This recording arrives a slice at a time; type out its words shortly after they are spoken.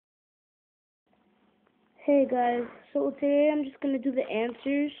Hey guys, so today I'm just gonna do the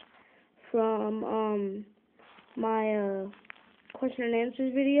answers from my question and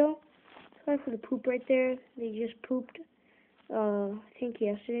answers video. Sorry for the poop right there. They just pooped I think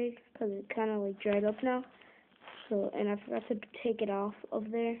yesterday because it kind of like dried up now. So and I forgot to take it off of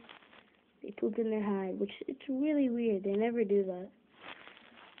there. They pooped in their hide, which it's really weird. They never do that.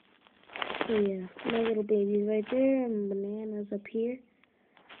 So yeah, my little baby's right there and Banana's up here,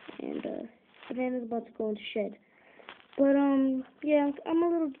 and Banana's about to go into shed. But yeah, I'm a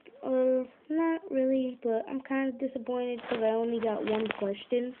little not really, but I'm kind of disappointed because I only got one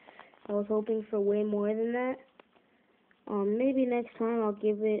question. I was hoping for way more than that. Maybe next time I'll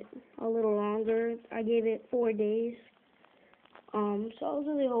give it a little longer. I gave it 4 days. So I was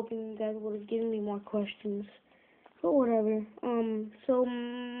really hoping you guys would have given me more questions. But whatever. So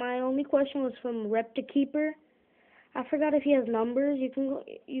my only question was from Reptikeeper. I forgot if he has numbers.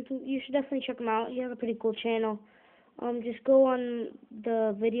 You should definitely check him out. He has a pretty cool channel. Just go on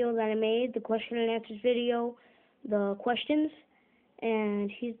the video that I made, the question and answers video, the questions, and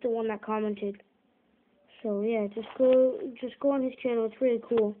he's the one that commented. So yeah, just go on his channel. It's really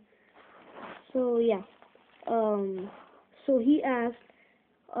cool. So yeah, so he asked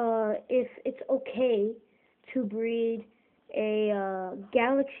if it's okay to breed a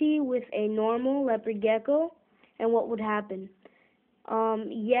galaxy with a normal leopard gecko, and what would happen.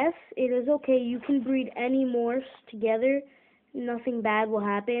 Yes, it is okay. You can breed any morphs together. Nothing bad will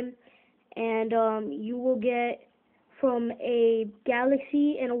happen. And you will get from a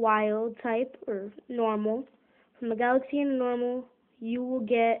galaxy and a wild type, or normal. From a galaxy and a normal, you will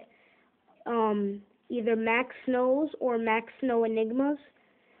get either Max Snows or Max Snow Enigmas.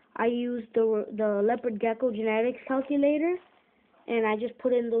 I used the leopard gecko genetics calculator, and I just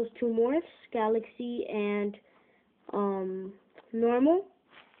put in those two morphs, galaxy and normal,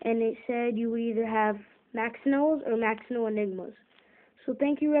 and it said you would either have Max Snows or Max Snow Enigmas. So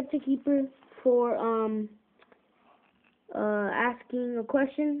thank you, Reptikeeper, for asking a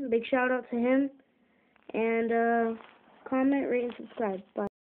question. Big shout out to him, and comment, rate, and subscribe. Bye.